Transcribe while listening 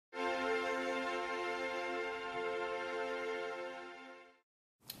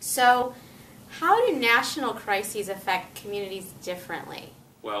So, how do national crises affect communities differently?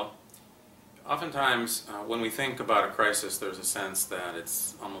 Well, oftentimes when we think about a crisis, there's a sense that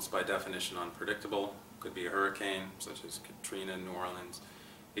it's almost by definition unpredictable. It could be a hurricane, such as Katrina in New Orleans.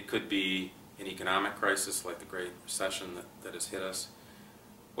 It could be an economic crisis like the Great Recession that has hit us.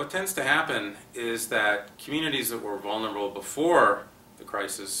 What tends to happen is that communities that were vulnerable before the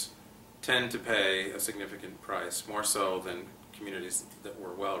crisis tend to pay a significant price, more so than communities that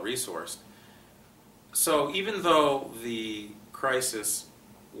were well-resourced. So even though the crisis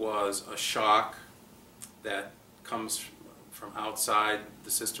was a shock that comes from outside the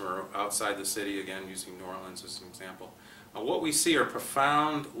system or outside the city, again using New Orleans as an example, what we see are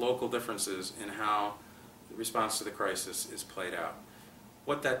profound local differences in how the response to the crisis is played out.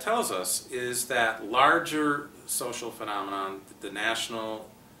 What that tells us is that larger social phenomenon, the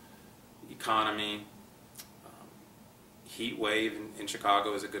national economy, heat wave in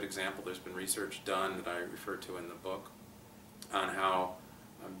Chicago is a good example. There's been research done that I refer to in the book on how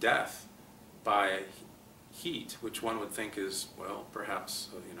death by heat, which one would think is, well, perhaps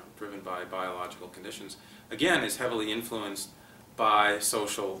driven by biological conditions, again is heavily influenced by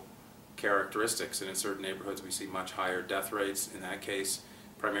social characteristics. And in certain neighborhoods we see much higher death rates, in that case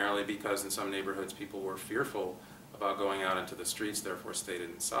primarily because in some neighborhoods people were fearful about going out into the streets, therefore stayed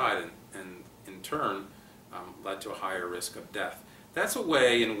inside, and in turn led to a higher risk of death. That's a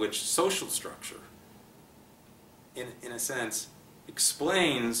way in which social structure, in a sense,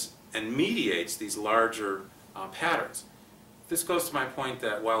 explains and mediates these larger patterns. This goes to my point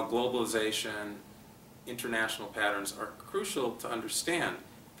that while globalization, international patterns are crucial to understand,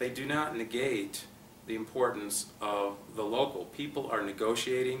 they do not negate the importance of the local. People are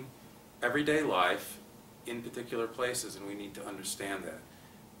negotiating everyday life in particular places, and we need to understand that.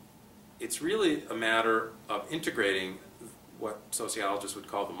 It's really a matter of integrating what sociologists would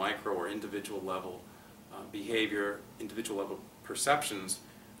call the micro or individual level behavior, individual level perceptions,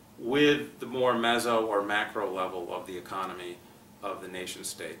 with the more meso or macro level of the economy of the nation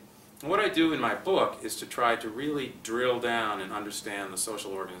state. And what I do in my book is to try to really drill down and understand the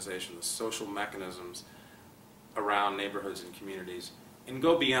social organization, the social mechanisms around neighborhoods and communities, and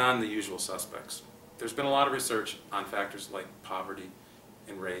go beyond the usual suspects. There's been a lot of research on factors like poverty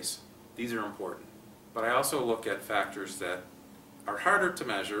and race. These are important. But I also look at factors that are harder to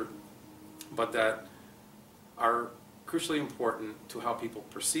measure, but that are crucially important to how people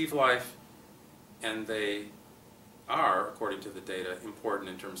perceive life, and they are, according to the data, important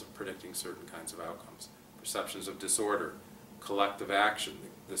in terms of predicting certain kinds of outcomes. Perceptions of disorder, collective action,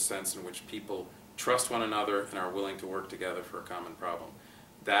 the sense in which people trust one another and are willing to work together for a common problem.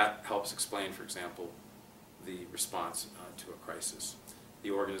 That helps explain, for example, the response to a crisis, the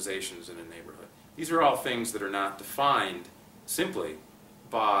organizations in a neighborhood. These are all things that are not defined simply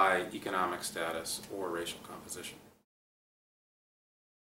by economic status or racial composition.